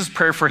Jesus'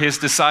 prayer for his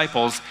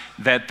disciples,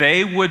 that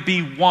they would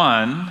be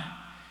one,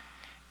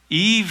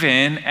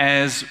 even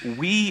as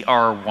we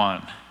are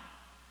one.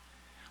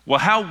 Well,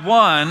 how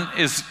one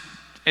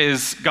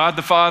is God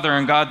the Father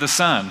and God the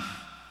Son?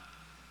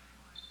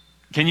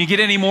 Can you get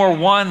any more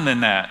one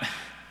than that?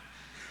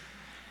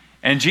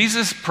 And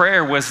Jesus'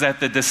 prayer was that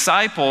the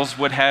disciples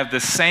would have the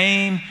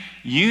same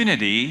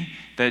unity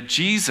that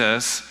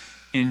Jesus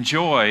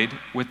enjoyed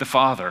with the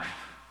Father.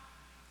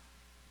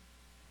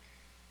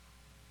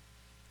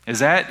 Is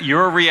that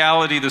your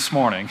reality this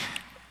morning?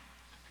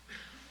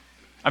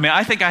 I mean,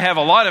 I think I have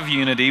a lot of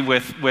unity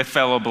with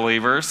fellow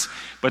believers,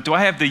 but do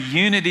I have the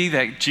unity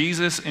that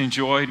Jesus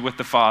enjoyed with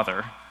the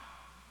Father?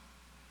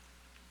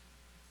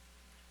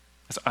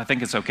 I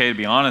think it's okay to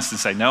be honest and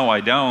say, no,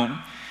 I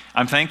don't.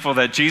 I'm thankful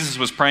that Jesus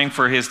was praying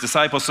for his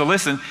disciples. So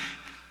listen,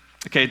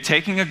 okay,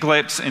 taking a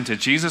glimpse into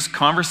Jesus'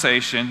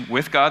 conversation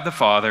with God the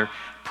Father,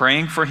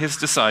 praying for his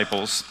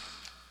disciples.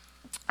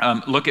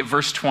 Look at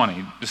verse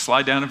 20. Just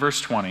slide down to verse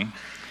 20.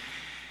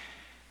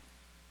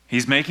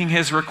 He's making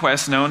his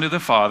request known to the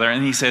Father,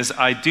 and he says,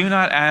 I do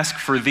not ask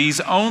for these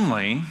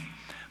only,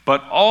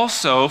 but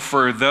also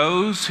for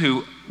those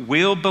who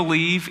will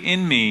believe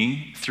in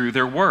me through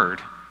their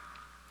word.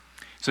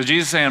 So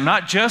Jesus is saying, I'm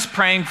not just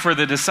praying for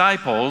the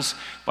disciples,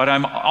 but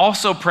I'm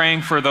also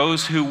praying for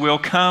those who will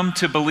come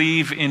to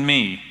believe in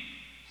me.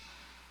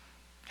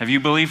 Have you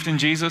believed in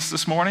Jesus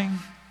this morning?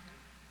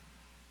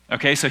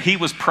 Okay, so he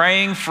was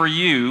praying for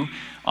you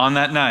on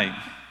that night.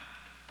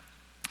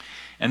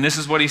 And this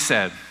is what he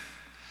said.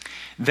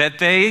 That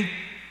they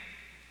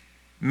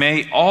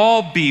may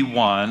all be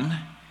one,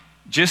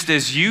 just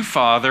as you,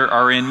 Father,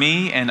 are in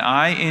me and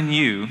I in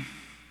you,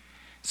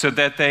 so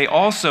that they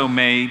also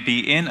may be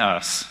in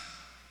us.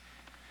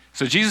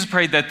 So Jesus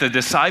prayed that the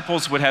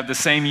disciples would have the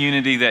same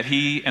unity that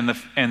he and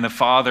the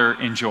Father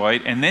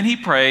enjoyed, and then he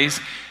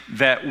prays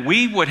that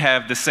we would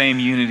have the same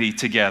unity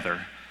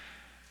together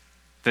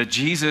that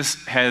Jesus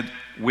had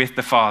with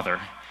the Father.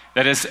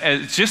 That is,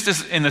 just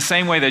as in the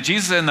same way that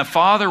Jesus and the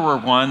Father were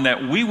one,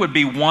 that we would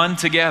be one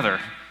together.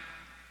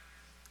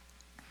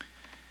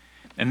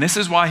 And this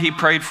is why he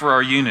prayed for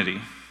our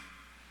unity.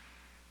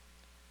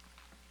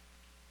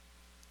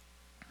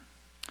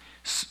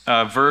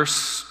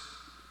 Verse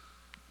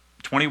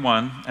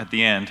 21 at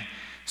the end,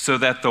 so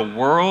that the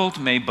world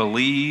may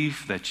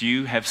believe that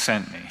you have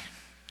sent me.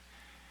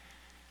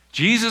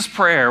 Jesus'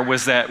 prayer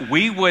was that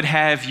we would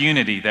have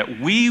unity,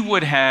 that we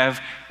would have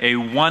a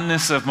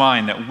oneness of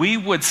mind, that we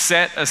would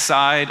set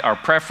aside our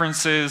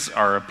preferences,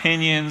 our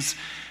opinions,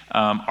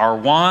 our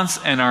wants,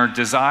 and our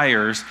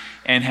desires,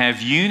 and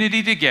have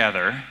unity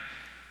together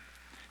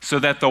so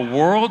that the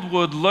world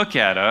would look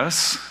at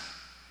us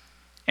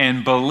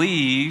and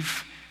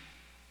believe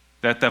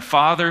that the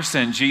Father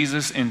sent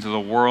Jesus into the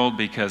world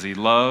because he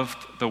loved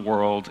the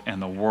world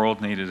and the world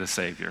needed a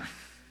Savior.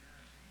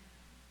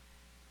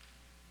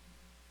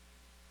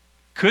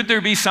 Could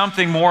there be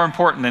something more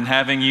important than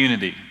having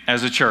unity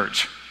as a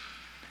church?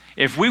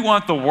 If we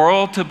want the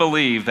world to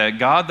believe that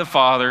God the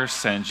Father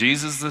sent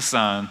Jesus the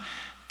Son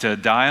to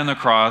die on the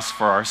cross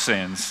for our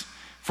sins,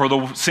 for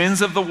the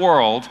sins of the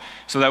world,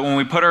 so that when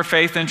we put our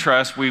faith and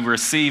trust, we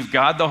receive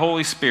God the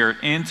Holy Spirit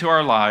into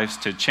our lives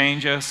to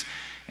change us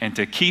and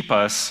to keep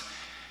us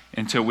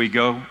until we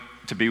go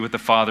to be with the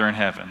Father in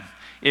heaven.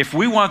 If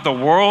we want the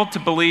world to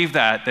believe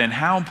that, then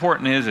how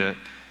important is it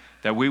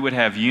that we would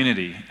have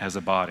unity as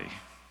a body?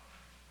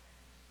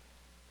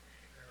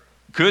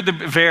 Could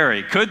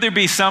there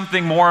be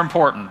something more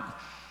important?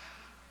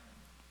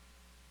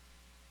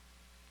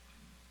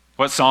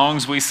 What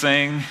songs we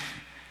sing,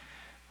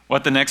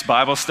 what the next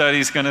Bible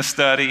study is going to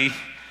study.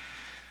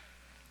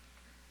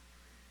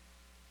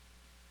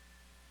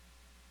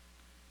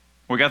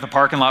 We got the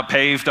parking lot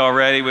paved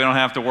already. We don't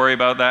have to worry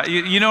about that.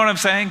 You know what I'm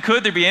saying?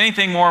 Could there be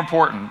anything more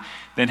important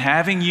than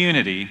having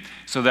unity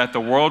so that the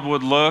world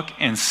would look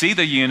and see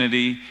the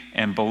unity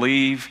and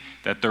believe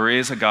that there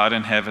is a God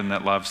in heaven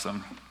that loves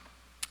them?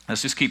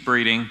 Let's just keep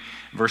reading.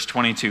 Verse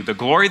 22. The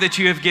glory that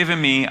you have given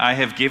me, I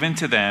have given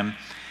to them,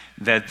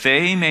 that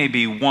they may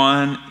be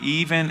one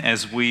even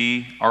as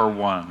we are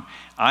one.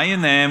 I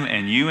in them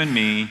and you in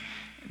me,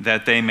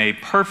 that they may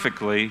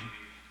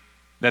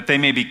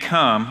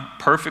become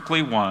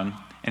perfectly one.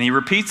 And he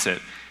repeats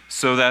it,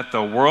 so that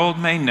the world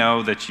may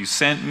know that you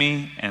sent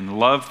me and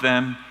loved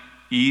them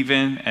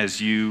even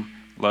as you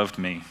loved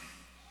me.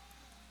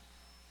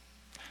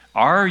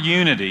 Our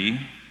unity,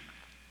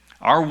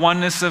 our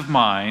oneness of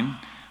mind,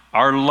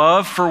 our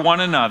love for one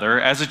another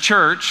as a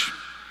church,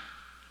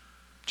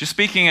 just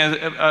speaking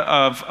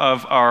of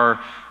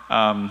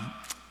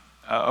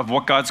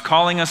what God's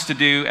calling us to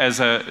do as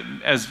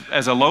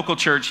a local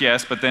church,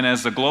 yes, but then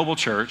as the global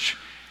church,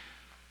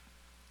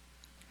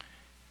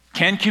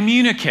 can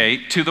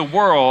communicate to the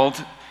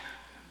world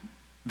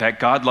that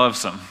God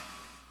loves them.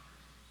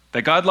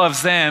 That God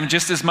loves them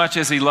just as much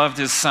as he loved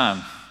his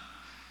son,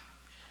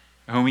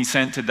 whom he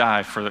sent to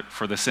die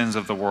for the sins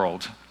of the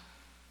world.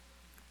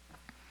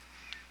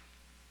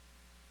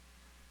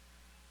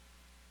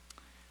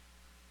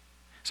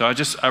 So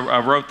I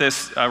wrote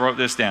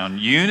this down.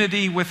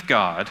 Unity with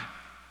God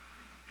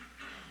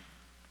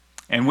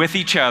and with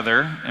each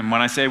other, and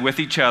when I say with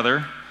each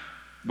other,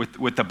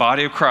 with the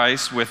body of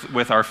Christ,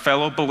 with our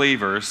fellow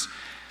believers,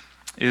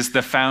 is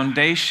the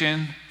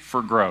foundation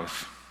for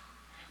growth.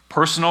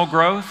 Personal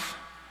growth,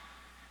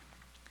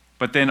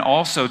 but then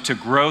also to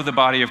grow the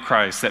body of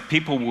Christ, that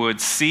people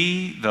would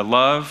see the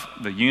love,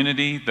 the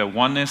unity, the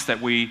oneness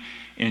that we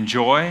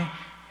enjoy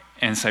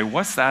and say,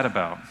 what's that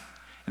about?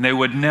 And they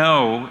would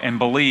know and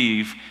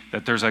believe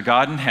that there's a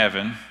God in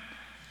heaven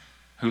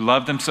who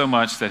loved them so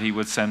much that he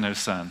would send their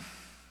son.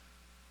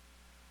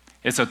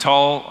 It's a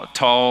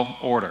tall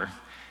order.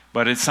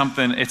 But it's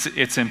something,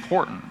 it's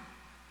important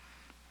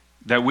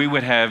that we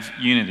would have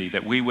unity,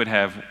 that we would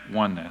have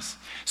oneness.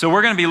 So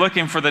we're going to be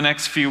looking for the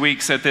next few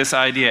weeks at this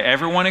idea.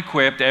 Everyone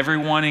equipped,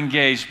 everyone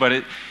engaged,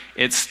 but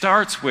it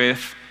starts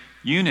with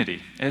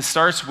unity. It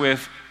starts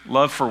with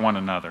love for one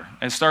another.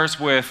 It starts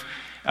with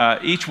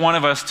each one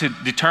of us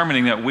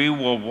determining that we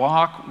will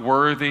walk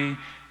worthy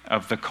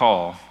of the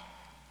call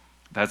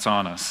that's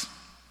on us.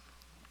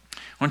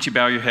 Why don't you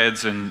bow your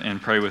heads and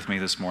pray with me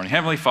this morning.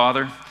 Heavenly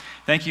Father,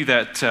 thank you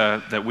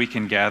that we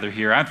can gather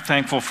here. I'm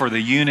thankful for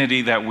the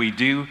unity that we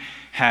do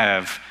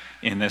have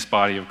in this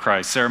body of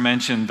Christ. Sarah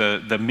mentioned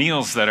the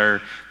meals that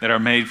are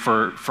made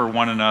for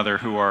one another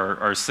who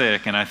are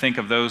sick, and I think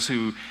of those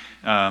who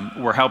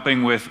were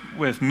helping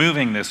with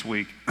moving this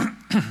week.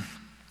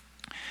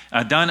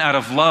 Done out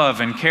of love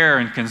and care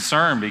and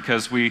concern,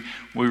 because we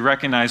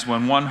recognize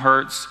when one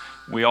hurts,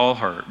 we all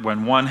hurt.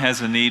 When one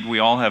has a need, we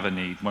all have a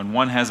need. When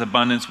one has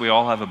abundance, we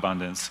all have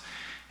abundance.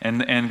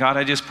 And God,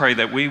 I just pray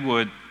that we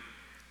would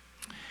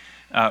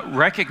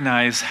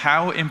recognize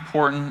how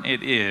important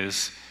it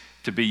is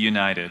to be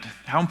united,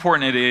 how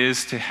important it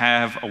is to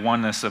have a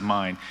oneness of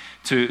mind,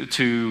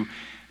 to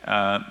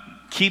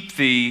keep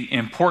the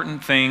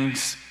important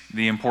things,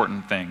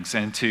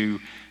 and to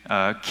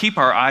keep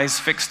our eyes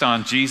fixed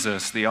on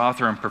Jesus, the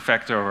author and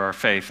perfecter of our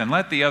faith, and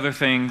let the other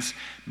things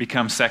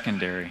become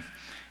secondary.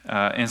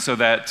 And so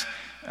that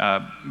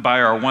by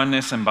our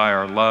oneness and by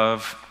our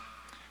love,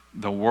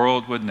 the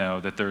world would know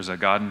that there's a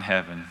God in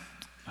heaven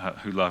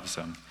who loves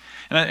them.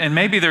 And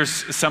maybe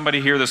there's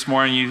somebody here this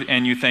morning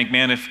and you think,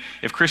 man,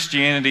 if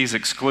Christianity is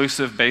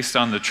exclusive based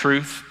on the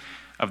truth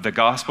of the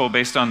gospel,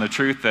 based on the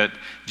truth that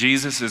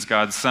Jesus is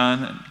God's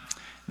son,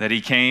 that he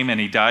came and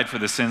he died for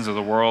the sins of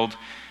the world,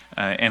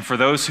 and for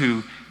those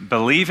who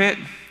believe it,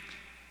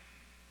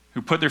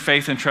 who put their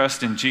faith and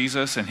trust in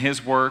Jesus and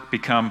his work,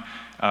 become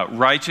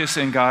righteous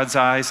in God's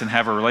eyes and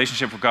have a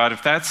relationship with God,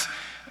 if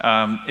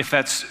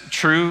that's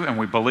true and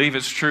we believe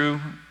it's true,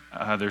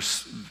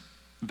 there's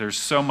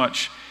so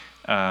much.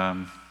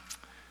 There's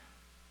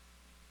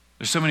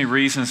so many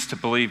reasons to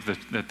believe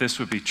that this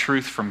would be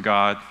truth from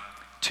God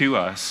to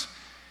us.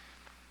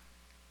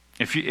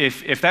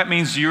 If that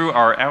means you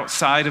are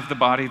outside of the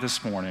body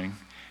this morning,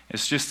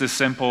 it's just as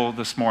simple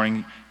this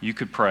morning. You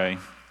could pray.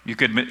 You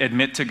could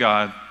admit to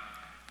God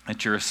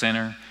that you're a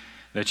sinner,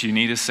 that you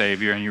need a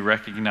Savior, and you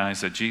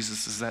recognize that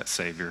Jesus is that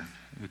Savior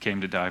who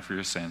came to die for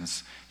your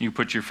sins. You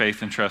put your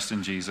faith and trust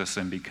in Jesus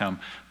and become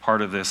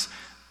part of this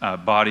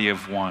body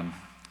of one,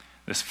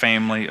 this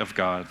family of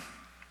God.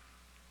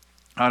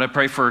 God, I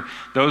pray for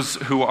those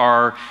who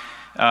are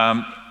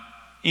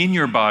in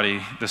your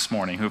body this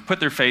morning, who have put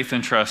their faith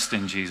and trust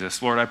in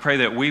Jesus. Lord, I pray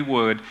that we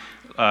would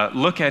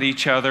look at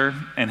each other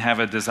and have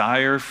a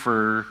desire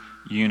for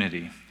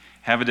unity,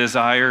 have a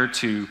desire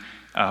to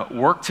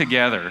work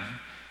together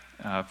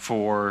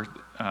for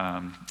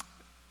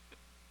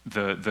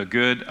the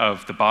good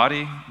of the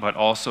body, but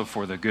also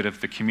for the good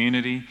of the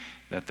community,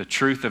 that the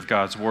truth of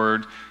God's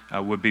word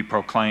would be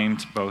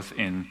proclaimed both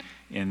in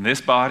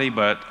this body,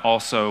 but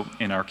also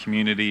in our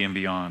community and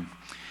beyond.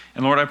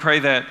 And Lord, I pray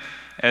that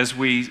as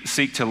we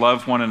seek to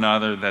love one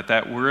another,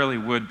 that really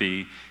would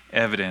be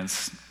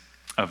evidence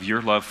of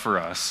your love for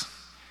us.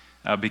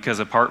 Because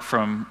apart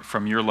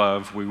from your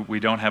love, we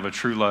don't have a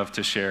true love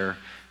to share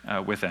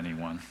with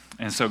anyone.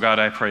 And so, God,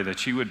 I pray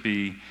that you would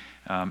be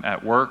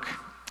at work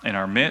in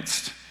our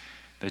midst,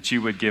 that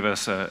you would give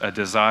us a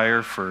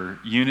desire for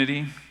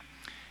unity,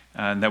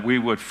 and that we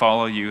would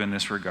follow you in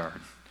this regard.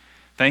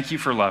 Thank you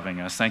for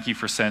loving us. Thank you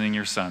for sending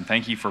your Son.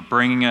 Thank you for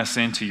bringing us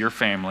into your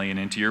family and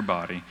into your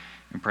body.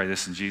 We pray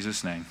this in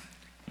Jesus' name.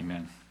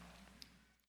 Amen.